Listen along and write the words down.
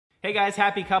Hey guys,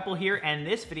 Happy Couple here, and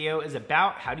this video is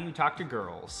about how do you talk to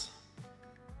girls.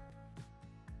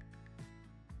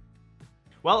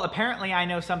 Well, apparently I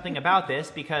know something about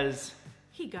this because...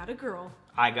 He got a girl.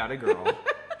 I got a girl.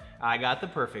 I got the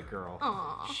perfect girl.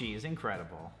 Aww. She's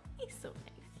incredible. He's so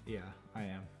nice. Yeah, I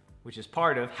am. Which is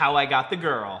part of how I got the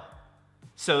girl.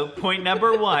 So point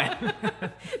number one.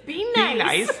 Be nice. Be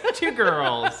nice to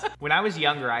girls. When I was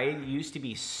younger, I used to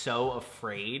be so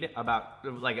afraid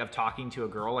of talking to a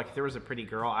girl. Like if there was a pretty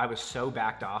girl, I was so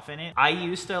backed off in it. I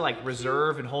used to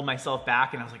reserve and hold myself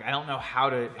back, and I was like, I don't know how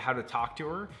to talk to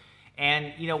her.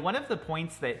 And you know, one of the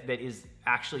points that is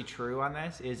actually true on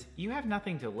this is you have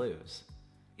nothing to lose.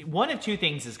 One of two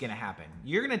things is gonna happen.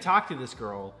 You're gonna talk to this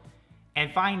girl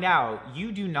and find out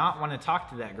you do not want to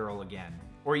talk to that girl again.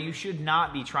 Or you should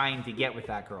not be trying to get with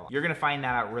that girl. You're gonna find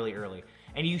that out really early.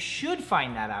 And you should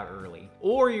find that out early.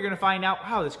 Or you're gonna find out,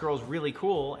 wow, this girl's really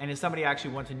cool, and is somebody I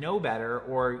actually want to know better,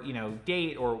 or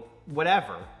date, or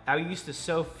whatever. I used to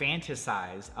so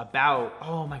fantasize about,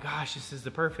 oh my gosh, this is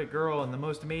the perfect girl and the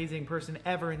most amazing person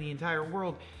ever in the entire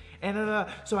world. And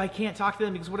so I can't talk to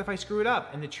them because what if I screw it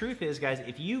up? And the truth is, guys,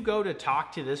 if you go to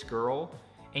talk to this girl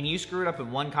and you screw it up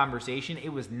in one conversation, it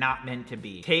was not meant to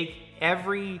be. Take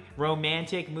every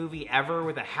romantic movie ever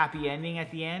with a happy ending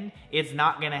at the end. It's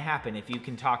not gonna happen if you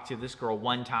can talk to this girl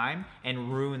one time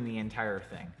and ruin the entire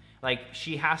thing. Like,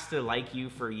 she has to like you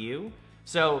for you.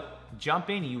 So jump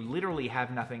in, you literally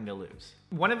have nothing to lose.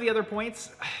 One of the other points,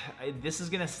 this is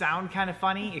gonna sound kind of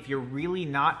funny, if you're really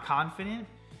not confident,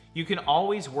 you can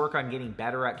always work on getting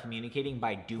better at communicating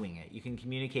by doing it. You can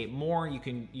communicate more, you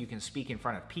can speak in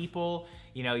front of people,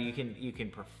 you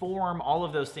can perform. All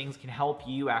of those things can help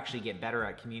you actually get better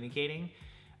at communicating.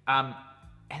 And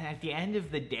at the end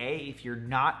of the day, if you're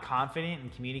not confident in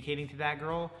communicating to that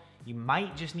girl, you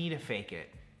might just need to fake it.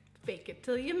 Fake it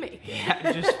till you make it.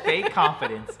 Yeah, just fake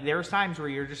confidence. There's times where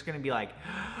you're just gonna be like,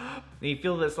 and you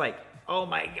feel this oh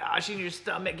my gosh, in your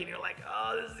stomach, and you're like,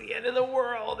 oh, this is the end of the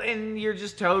world, and you're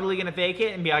just totally gonna fake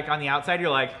it and be like, on the outside, you're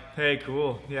like, hey,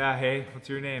 cool, yeah, hey, what's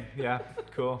your name? Yeah,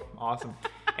 cool, awesome.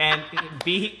 And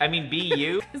be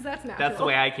you. Because that's natural. That's the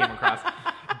way I came across.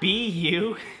 Be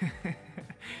you.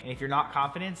 And if you're not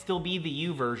confident, still be the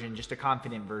you version, just a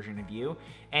confident version of you.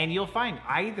 And you'll find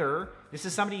either this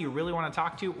is somebody you really want to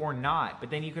talk to or not, but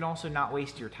then you can also not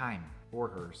waste your time or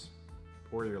hers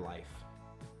or your life.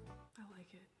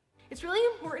 It's really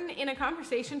important in a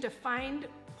conversation to find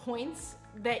points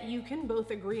that you can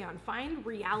both agree on. Find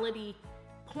reality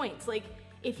points. Like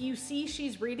if you see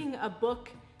she's reading a book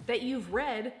that you've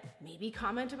read, maybe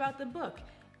comment about the book.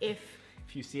 If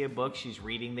you see a book she's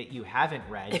reading that you haven't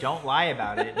read, don't lie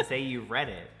about it and say you've read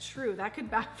it. True, that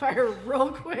could backfire real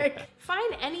quick.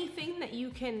 Find anything that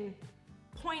you can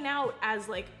point out as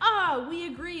like, we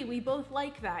agree, we both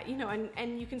like that,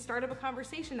 and you can start up a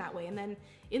conversation that way. And then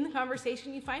in the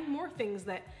conversation, you find more things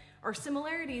that are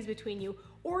similarities between you,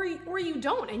 or you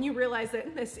don't, and you realize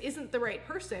that this isn't the right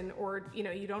person, or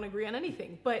you don't agree on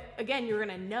anything. But again, you're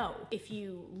gonna know. If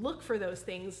you look for those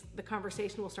things, the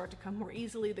conversation will start to come more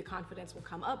easily, the confidence will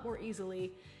come up more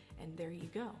easily, and there you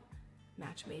go.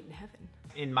 Match made in heaven.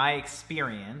 In my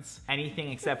experience,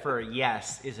 anything except for a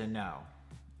yes is a no.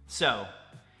 So,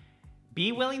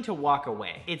 be willing to walk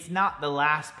away. It's not the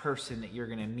last person that you're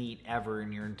gonna meet ever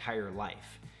in your entire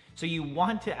life. So you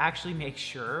want to actually make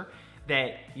sure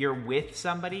that you're with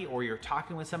somebody or you're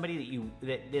talking with somebody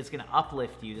that's gonna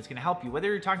uplift you, that's gonna help you, whether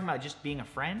you're talking about just being a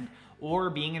friend or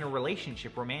being in a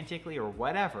relationship romantically or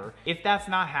whatever. If that's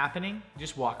not happening,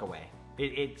 just walk away.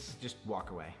 It's just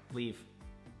walk away. Leave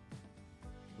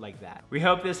like that. We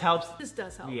hope this helps. This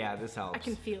does help. Yeah, this helps. I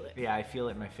can feel it. Yeah, I feel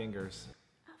it in my fingers.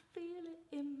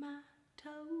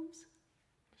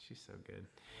 She's so good.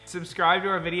 Subscribe to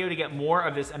our video to get more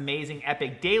of this amazing,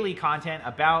 epic daily content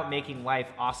about making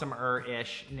life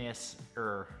awesomer-ish-ness,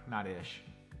 not ish.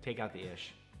 Take out the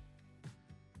ish.